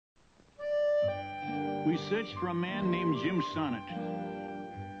We searched for a man named Jim Sonnett.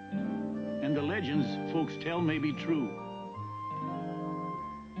 And the legends folks tell may be true.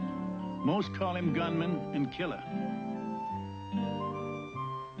 Most call him gunman and killer.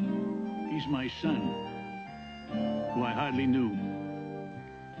 He's my son, who I hardly knew.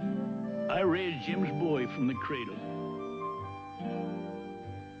 I raised Jim's boy from the cradle.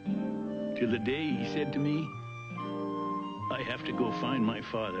 Till the day he said to me, I have to go find my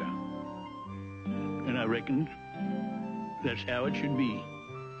father. And I reckoned that's how it should be.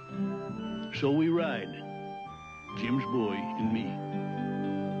 So we ride, Jim's boy and me.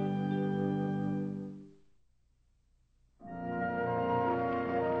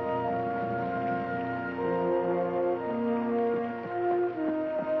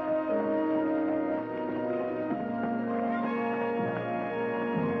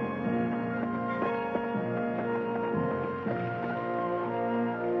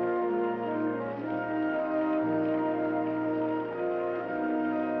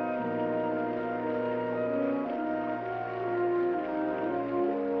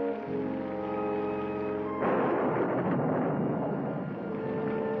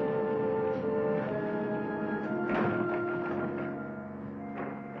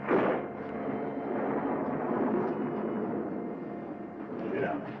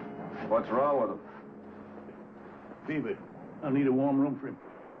 What's wrong with him? Fever. I'll need a warm room for him.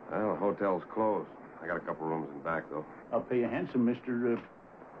 Well, the hotel's closed. I got a couple rooms in back, though. I'll pay you handsome, Mr.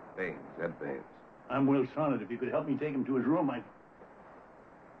 Baines, Ed Baines. I'm Will Sonnett. If you could help me take him to his room,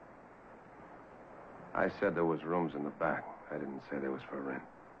 I said there was rooms in the back. I didn't say there was for rent.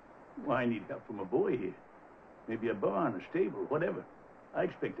 Well, I need help from a boy here. Maybe a barn, a stable, whatever. I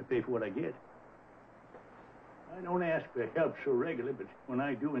expect to pay for what I get. I don't ask for help so regular, but when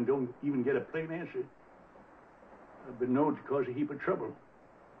I do and don't even get a plain answer, I've been known to cause a heap of trouble.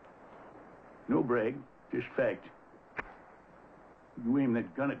 No brag, just fact. You aim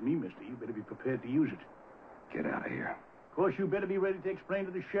that gun at me, mister, you better be prepared to use it. Get out of here. Of course, you better be ready to explain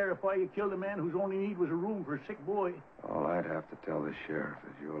to the sheriff why you killed a man whose only need was a room for a sick boy. All I'd have to tell the sheriff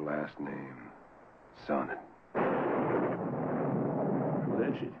is your last name, Sonnett. Well,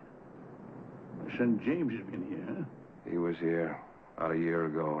 that's it. My son James has been here, huh? He was here about a year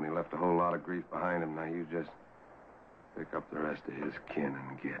ago, and he left a whole lot of grief behind him. Now you just pick up the rest of his kin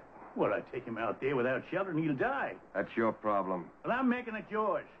and get. Well, I take him out there without shelter and he'll die. That's your problem. Well, I'm making it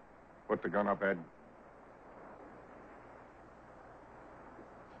yours. Put the gun up, Ed.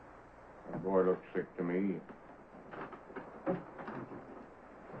 The boy looks sick to me.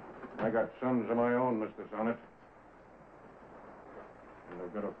 I got sons of my own, Mr. Sonnett. And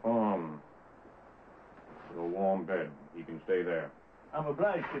I've got a farm with a warm bed. He can stay there. I'm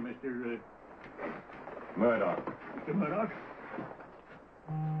obliged to, Mr. Murdoch. Mr. Murdoch.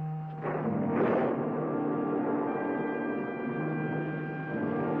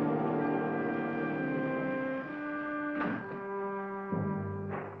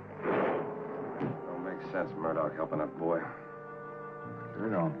 Don't make sense, Murdoch, helping that boy. Sure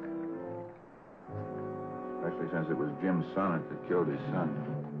don't. Especially since it was Jim Sonnett that killed his son.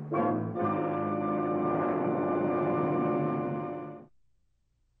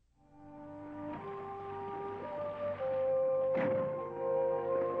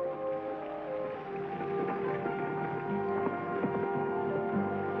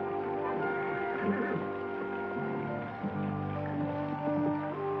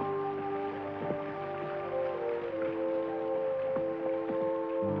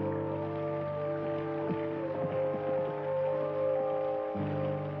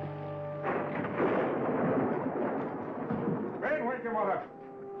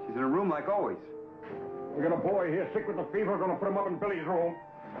 She's in a room like always. We got a boy here sick with the fever. We're going to put him up in Billy's room.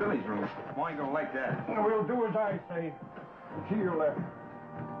 Billy's room. Why you gonna like that? We'll do as I say. To your left.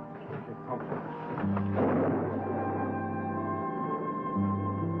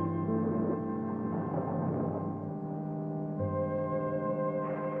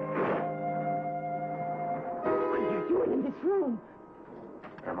 What are you doing in this room?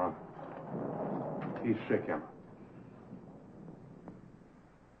 Emma. He's sick, Emma.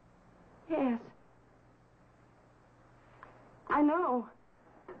 Yes. I know.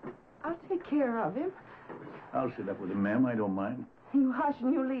 I'll take care of him. I'll sit up with him, ma'am. I don't mind. You hush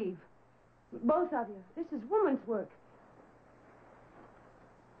and you leave. Both of you. This is woman's work.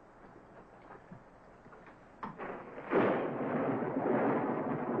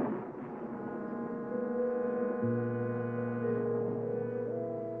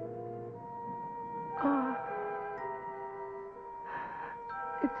 Oh.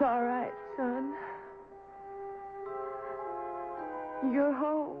 It's all right, son. You're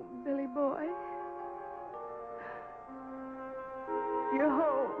home, Billy boy. You're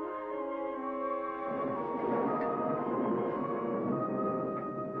home.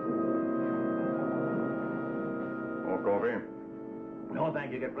 More coffee? No,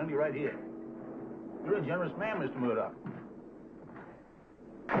 thank you. Got plenty right here. You're a generous man, Mr. Murdoch.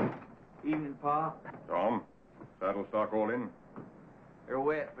 Evening, Pa. Tom, saddle stock all in? They're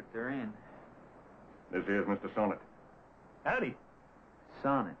wet, but they're in. This here's Mr. Sonnett. Howdy.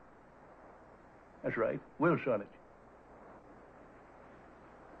 Sonnett. That's right. Will Sonnett.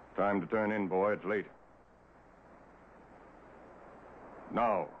 Time to turn in, boy. It's late.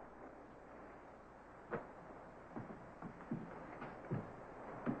 Now.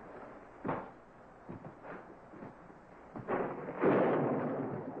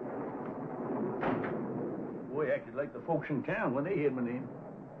 Boy acted like the folks in town when they heard my name.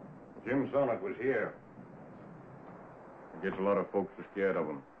 Jim Sonnett was here. He gets a lot of folks scared of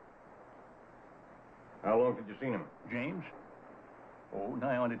him. How long did you see him? James? Oh,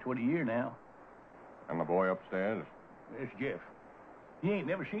 nigh on to 20 years now. And the boy upstairs? It's Jeff. He ain't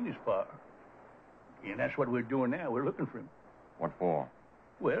never seen his pa. And that's what we're doing now. We're looking for him. What for?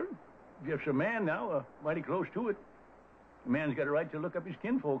 Well, Jeff's a man now, mighty close to it. A man's got a right to look up his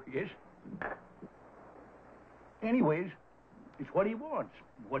kinfolk, I guess. Anyways, it's what he wants.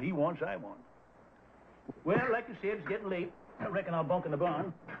 What he wants, I want. Well, like I said, it's getting late. I reckon I'll bunk in the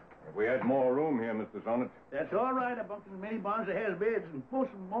barn. If we had more room here, Mr. Sonnett. That's all right. I bunked in many barns that has beds, and most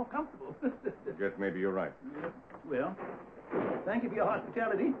of them more comfortable. Guess maybe you're right. Well, thank you for your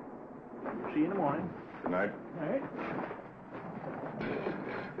hospitality. See you in the morning. Good night. All right.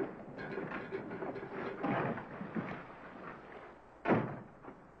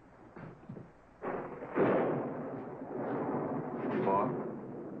 Pa?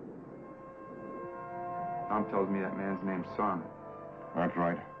 Tom tells me that man's name's Sonnett. That's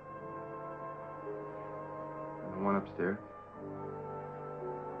right. And the one upstairs?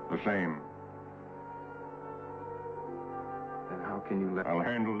 The same. Then how can you let... I'll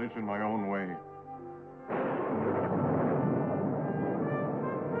handle this in my own way.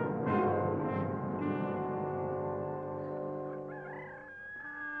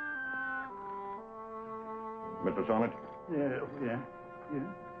 Mr. Sonnett? Yeah.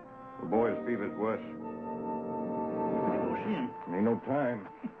 The boy's fever's worse. Go see him. Ain't no time.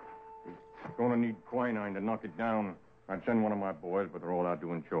 He's gonna need quinine to knock it down. I'd send one of my boys, but they're all out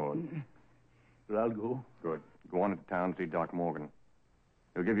doing chores. But I'll go. Good. Go on into town, see Doc Morgan.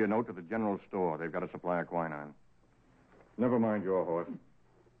 He'll give you a note to the general store. They've got a supply of quinine. Never mind your horse.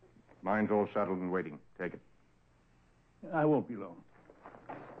 Mine's all saddled and waiting. Take it. I won't be long.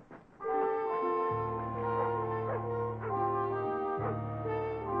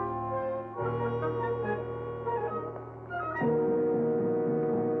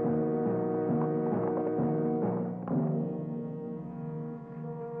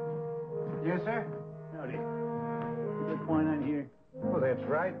 Yes, sir? Howdy. You got quinine here? Well, that's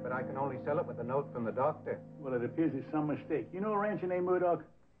right, but I can only sell it with a note from the doctor. Well, it appears there's some mistake. You know a rancher named Murdoch?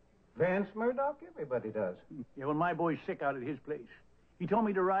 Vance Murdoch? Everybody does. Yeah, well, my boy's sick out at his place. He told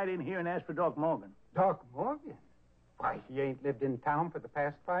me to ride in here and ask for Doc Morgan. Doc Morgan? Why, he ain't lived in town for the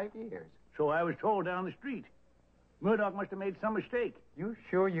past 5 years. So I was told down the street. Murdoch must have made some mistake. You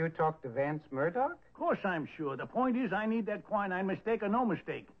sure you talked to Vance Murdoch? Of course I'm sure. The point is I need that quinine, mistake or no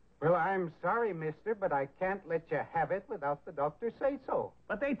mistake. Well, I'm sorry, mister, but I can't let you have it without the doctor say so.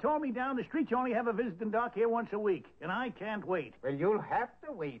 But they told me down the street you only have a visiting doc here once a week, and I can't wait. Well, you'll have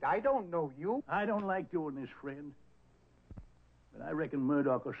to wait. I don't know you. I don't like doing this, friend. But I reckon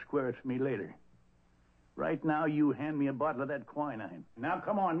Murdoch will square it for me later. Right now, you hand me a bottle of that quinine. Now,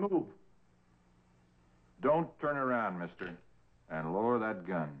 come on, move. Don't turn around, mister, and lower that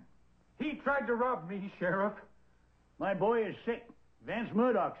gun. He tried to rob me, Sheriff. My boy is sick. Vance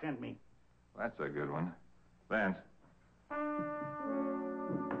Murdoch sent me. That's a good one. Vance.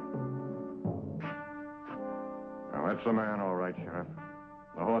 Now, that's the man, all right, Sheriff.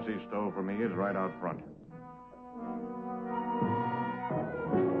 The horse he stole from me is right out front.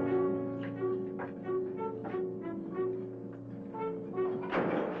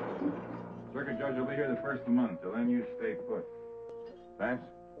 Circuit judge will be here the first of the month. Till then, you stay put. Vance?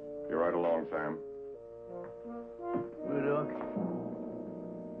 You're right along, Sam. Murdoch,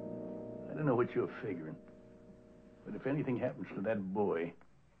 I don't know what you're figuring, but if anything happens to that boy...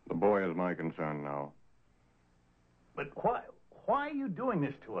 The boy is my concern now. But why are you doing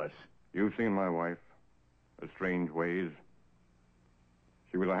this to us? You've seen my wife. Her strange ways.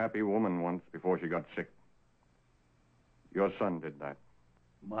 She was a happy woman once before she got sick. Your son did that.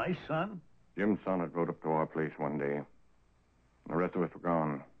 My son? Jim Sonnett rode up to our place one day. The rest of us were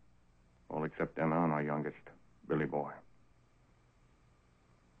gone. All except Emma and our youngest, Billy boy.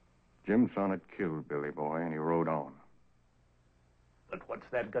 Jim Sonnett killed Billy Boy, and he rode on. But what's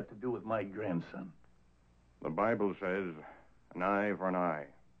that got to do with my grandson? The Bible says, an eye for an eye.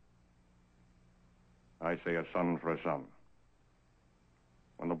 I say a son for a son.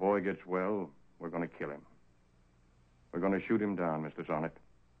 When the boy gets well, we're going to kill him. We're going to shoot him down, Mr. Sonnett.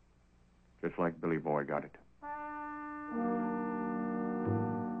 Just like Billy Boy got it.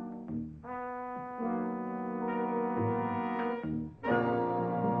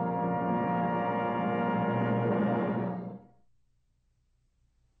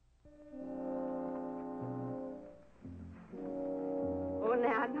 Oh,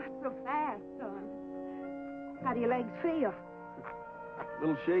 now, not so fast, son. How do your legs feel? A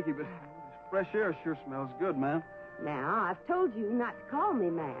little shaky, but this fresh air sure smells good, ma'am. Now, I've told you not to call me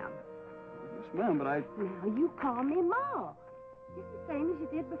ma'am. Yes, ma'am, but I... Now, you call me Ma. Just the same as you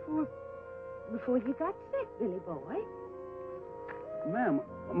did before you got sick, Billy Boy. Ma'am,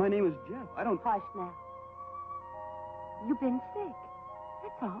 my name is Jeff. I don't... Hush now. You've been sick.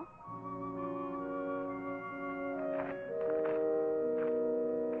 That's all.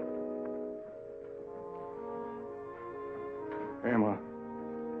 Emma,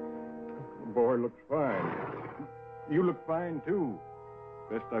 the boy looks fine. You look fine, too.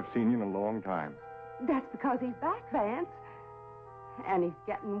 Best I've seen you in a long time. That's because he's back, Vance. And he's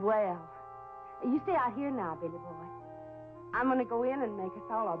getting well. You stay out here now, Billy Boy. I'm going to go in and make us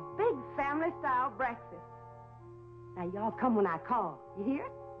all a big family-style breakfast. Now, y'all come when I call. You hear?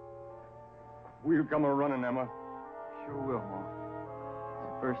 We'll come a-running, Emma. Sure will, Ma.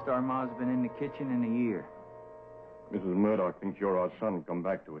 It's the first our Ma's been in the kitchen in a year. Mrs. Murdoch thinks you're our son. Come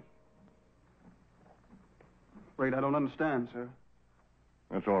back to us. Afraid I don't understand, sir.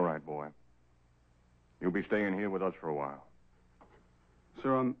 That's all right, boy. You'll be staying here with us for a while.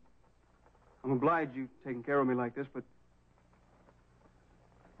 Sir, I'm obliged you taking care of me like this, but...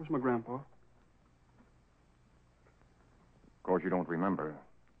 Where's my grandpa? Of course, you don't remember.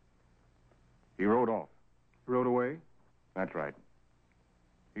 He rode off. Rode away? That's right.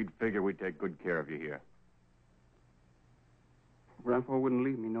 He'd figure we'd take good care of you here. Grandpa wouldn't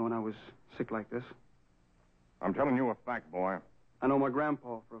leave me knowing I was sick like this. I'm telling you a fact, boy. I know my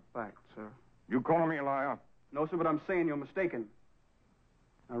grandpa for a fact, sir. You calling me a liar? No, sir, but I'm saying you're mistaken.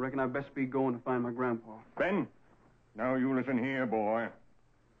 I reckon I'd best be going to find my grandpa. Ben, now you listen here, boy.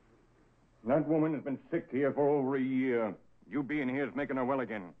 That woman has been sick here for over a year. You being here is making her well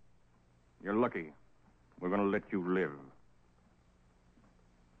again. You're lucky. We're going to let you live.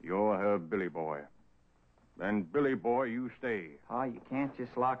 You're her Billy Boy. Then, Billy Boy, you stay. Pa, you can't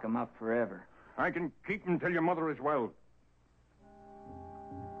just lock him up forever. I can keep him till your mother is well.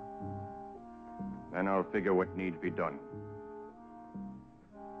 Then I'll figure what needs be done.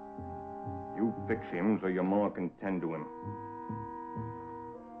 You fix him so your ma can tend to him.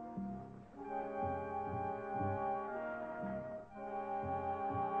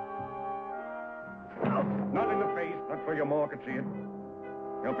 Not in the face, not so your ma can see it.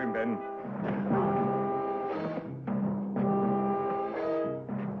 Help him, Ben.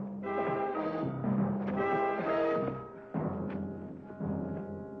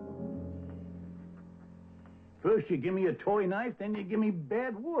 First you give me a toy knife, then you give me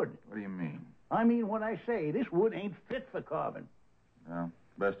bad wood. What do you mean? I mean what I say. This wood ain't fit for carving. Well,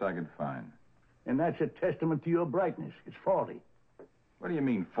 best I can find. And that's a testament to your brightness. It's faulty. What do you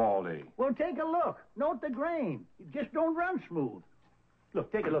mean, faulty? Well, take a look. Note the grain. It just don't run smooth.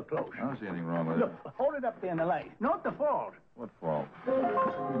 Look, take a look close. I don't see anything wrong with Look, it. hold it up there in the light. Note the fault. What fault?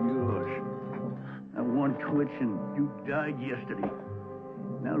 Yours. Now, one twitch and you died yesterday.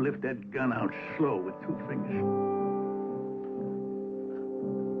 Now lift that gun out slow with 2 fingers.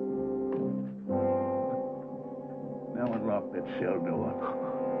 Now unlock that cell door.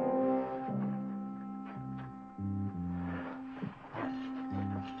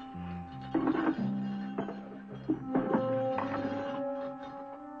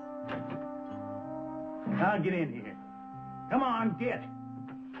 Now get in here. Come on, get.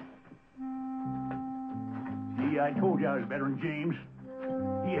 See, I told you I was better than James.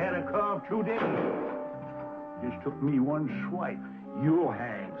 He had a carve 2 days. Just took me 1 swipe. You'll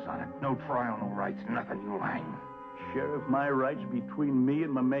hang, Sonnett. No trial, no rights, nothing. You'll hang. Sheriff, my rights between me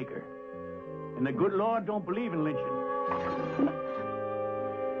and my maker. And the good Lord don't believe in lynching.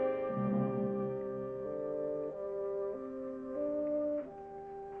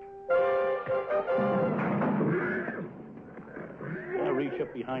 Now reach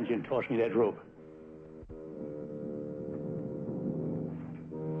up behind you and toss me that rope.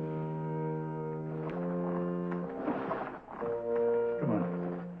 Come on.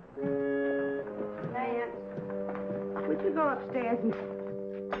 Vance, would you go upstairs and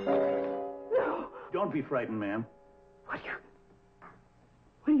No. Don't be frightened, ma'am. What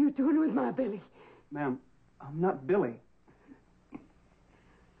are you doing with my Billy? Ma'am, I'm not Billy.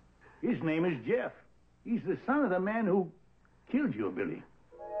 His name is Jeff. He's the son of the man who killed you, Billy.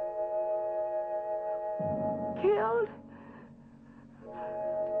 Killed?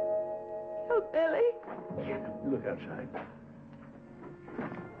 Killed Billy? Look outside.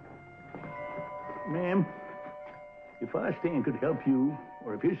 Ma'am, if our staying could help you,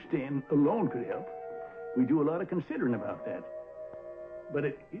 or if his staying alone could help, we do a lot of considering about that. But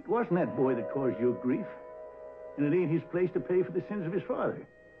it wasn't that boy that caused your grief, and it ain't his place to pay for the sins of his father.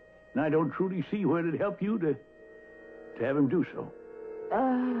 And I don't truly see where it'd help you to have him do so.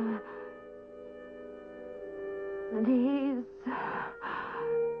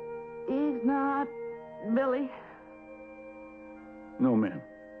 He's not Billy. No, ma'am.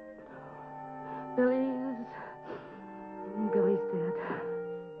 Billy's dead.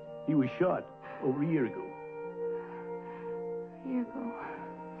 He was shot over a year ago. A year ago.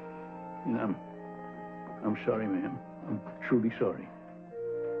 And I'm sorry, ma'am. I'm truly sorry.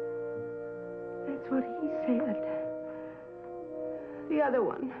 That's what he said. The other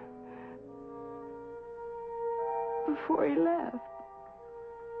one. Before he left.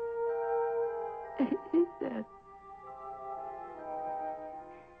 He said,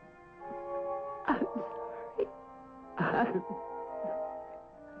 I'm sorry.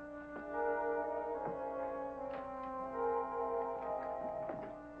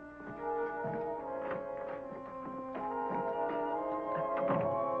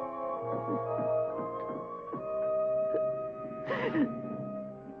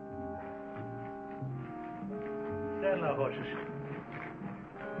 Saddle our horses.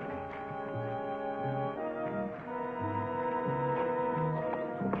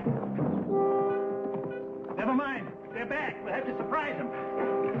 Never mind. They're back. We'll have to surprise them.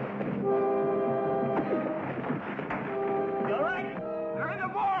 You all right? They're in the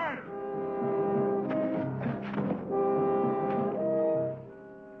barn.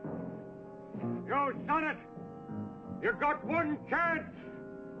 Yo, Sonnett, you got one chance.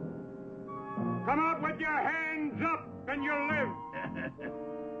 Come out with your hands up and you'll live.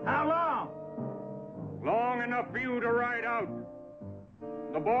 How long? Long enough for you to ride out.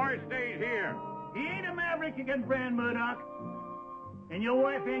 The boy stays here. He ain't a maverick you can brand, Murdoch. And your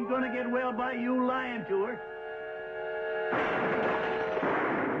wife ain't gonna get well by you lying to her.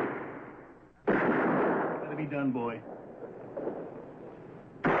 Gotta be done, boy.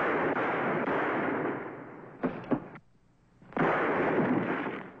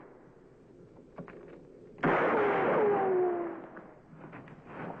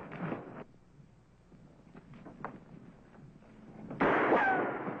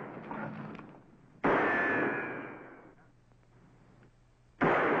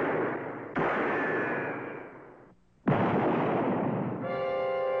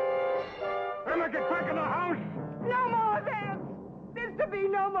 Get back in the house! No more, Vance! There's to be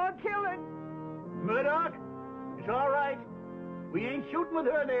no more killing. Murdoch, it's all right. We ain't shooting with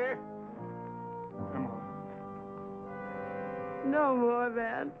her there. Come on. No more,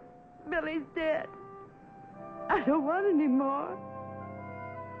 Vance. Billy's dead. I don't want any more.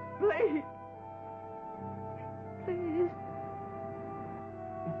 Please. Please.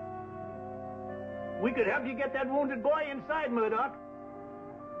 We could help you get that wounded boy inside, Murdoch.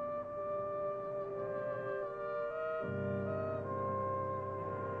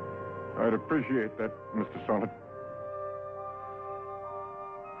 I'd appreciate that, Mr. Sonnett.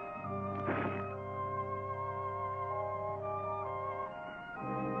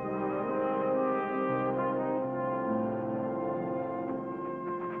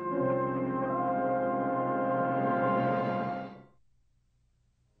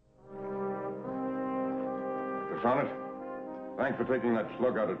 Mr. Sonnett, thanks for taking that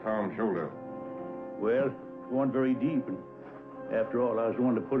slug out of Tom's shoulder. Well, it wasn't very deep, and after all, I was the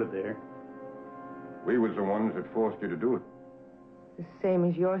one to put it there. We was the ones that forced you to do it. The same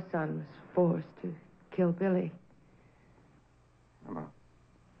as your son was forced to kill Billy. Emma.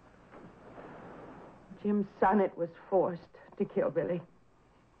 Jim Sonnett was forced to kill Billy.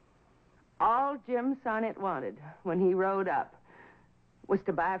 All Jim Sonnett wanted when he rode up was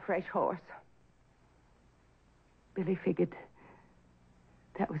to buy a fresh horse. Billy figured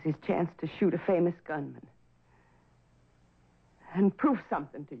that was his chance to shoot a famous gunman and prove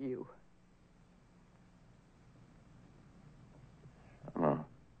something to you. Emma.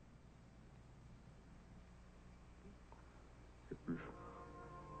 It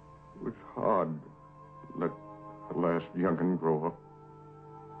was hard to let the last young'un grow up.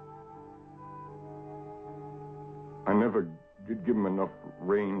 I never did give him enough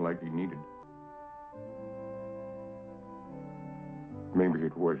rain like he needed. Maybe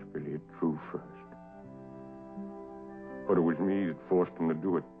it was Billy true first. But it was me that forced him to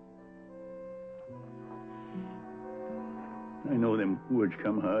do it. I know them words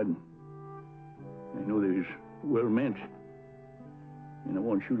come hard. And I know they's well meant. And I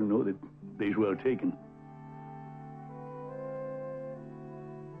want you to know that they's well taken.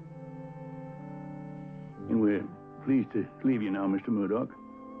 And we're pleased to leave you now, Mr. Murdoch.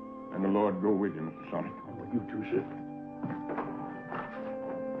 And the Lord go with you, Mr. Sonnett. Oh, you too, sir.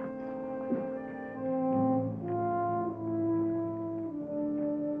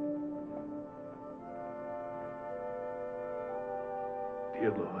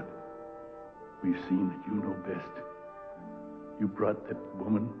 Dear Lord, we've seen that you know best. You brought that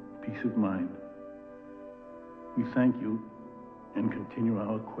woman peace of mind. We thank you and continue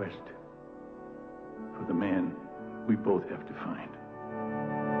our quest for the man we both have to find.